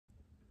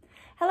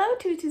Hello,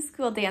 Tutu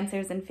School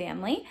dancers and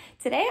family.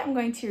 Today I'm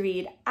going to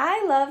read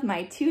I Love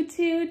My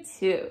Tutu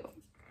Too.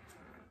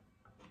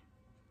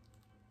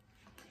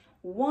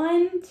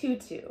 1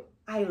 tutu.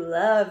 I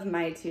love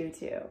my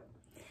tutu.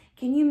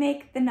 Can you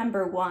make the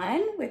number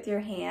 1 with your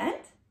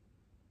hand?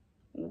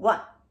 1.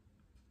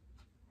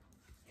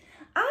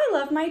 I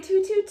love my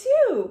tutu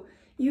too.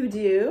 You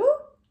do?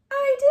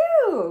 I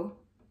do.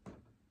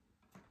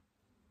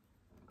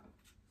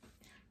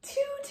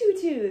 2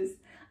 tutus.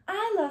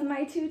 I love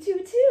my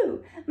tutu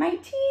too. My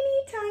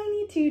teeny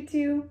tiny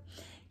tutu.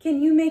 Can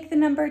you make the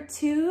number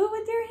 2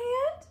 with your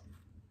hand?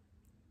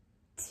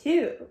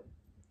 2.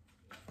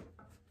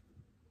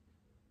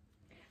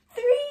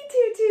 3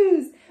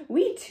 tutus.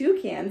 We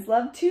toucans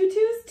love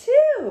tutus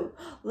too.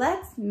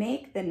 Let's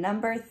make the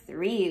number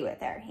 3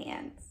 with our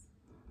hands.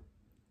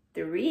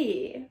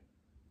 3.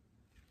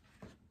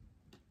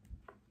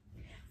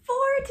 4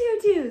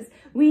 tutus.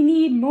 We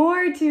need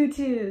more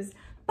tutus.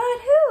 But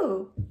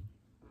who?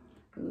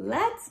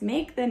 Let's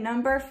make the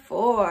number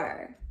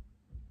 4.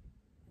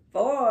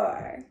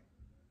 4.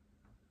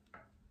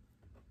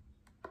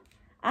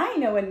 I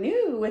know a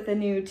new with a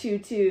new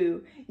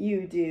tutu.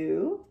 You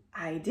do?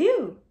 I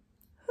do.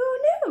 Who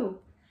knew?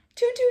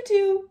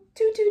 Tutu,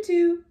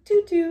 tutu,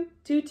 tutu,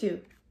 tutu.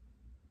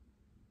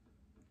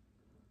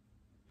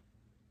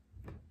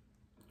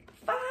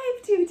 5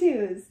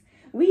 tutus.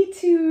 We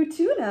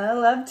tuna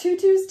love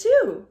tutus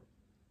too.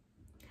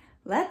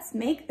 Let's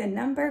make the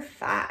number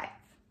 5.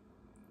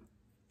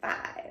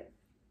 5.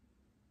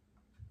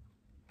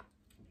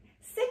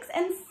 6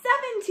 and 7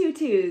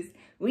 tutus.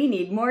 We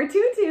need more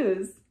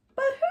tutus.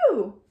 But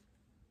who?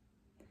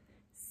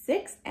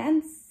 6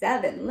 and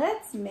 7.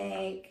 Let's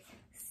make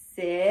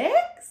 6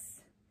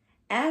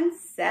 and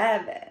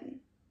 7.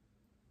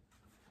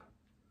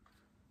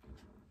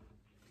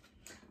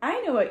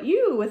 I know what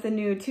you with a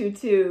new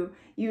tutu.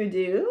 You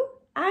do?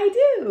 I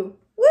do.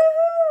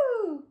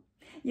 Woohoo!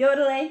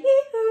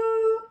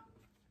 Yodel-a-hee-hoo.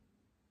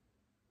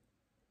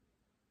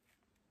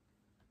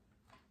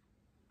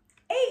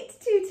 8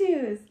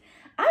 tutus.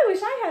 I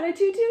wish I had a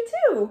tutu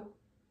too.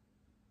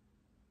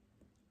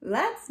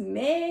 Let's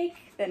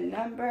make the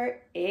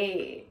number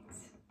 8.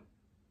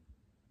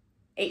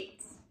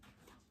 8.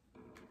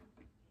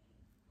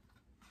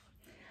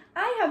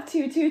 I have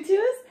 2 tutus.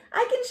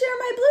 I can share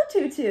my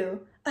blue tutu.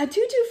 A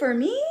tutu for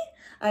me,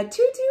 a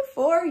tutu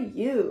for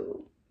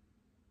you.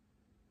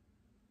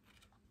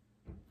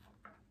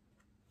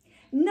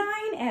 9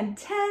 and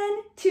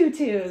 10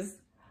 tutus.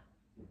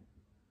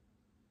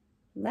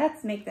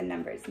 Let's make the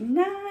numbers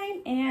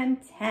 9 and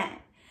 10.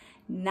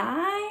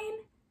 9,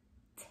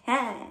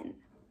 10.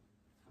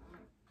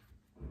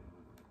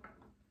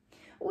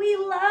 We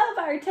love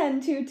our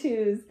 10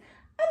 tutus.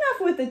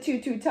 Enough with the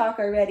tutu talk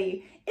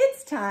already.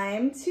 It's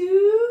time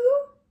to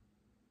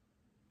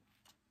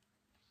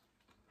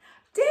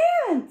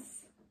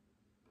dance.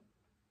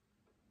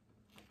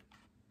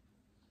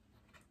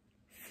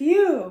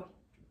 Phew.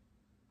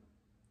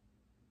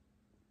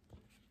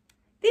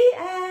 The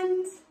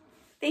end.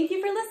 Thank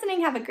you for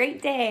listening. Have a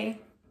great day.